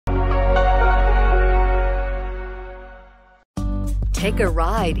Take a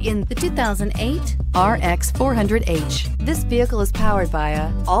ride in the 2008 RX 400h. This vehicle is powered by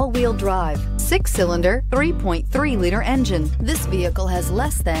a all-wheel drive, 6-cylinder, 3.3-liter engine. This vehicle has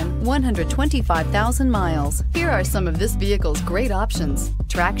less than 125,000 miles. Here are some of this vehicle's great options: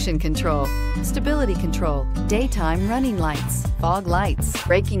 traction control, stability control, daytime running lights, fog lights,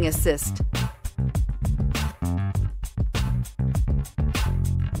 braking assist.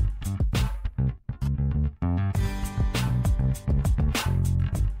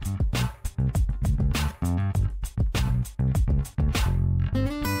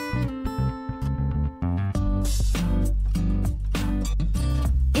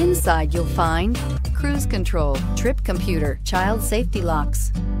 Inside you'll find cruise control, trip computer, child safety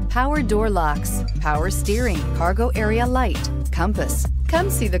locks, power door locks, power steering, cargo area light, compass. Come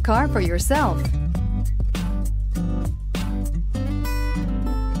see the car for yourself.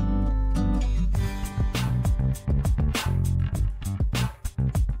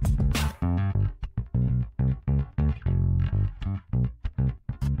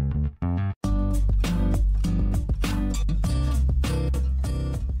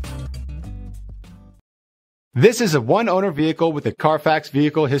 This is a one-owner vehicle with a Carfax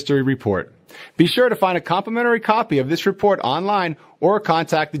Vehicle History Report. Be sure to find a complimentary copy of this report online or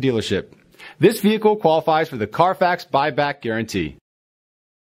contact the dealership. This vehicle qualifies for the Carfax Buyback Guarantee.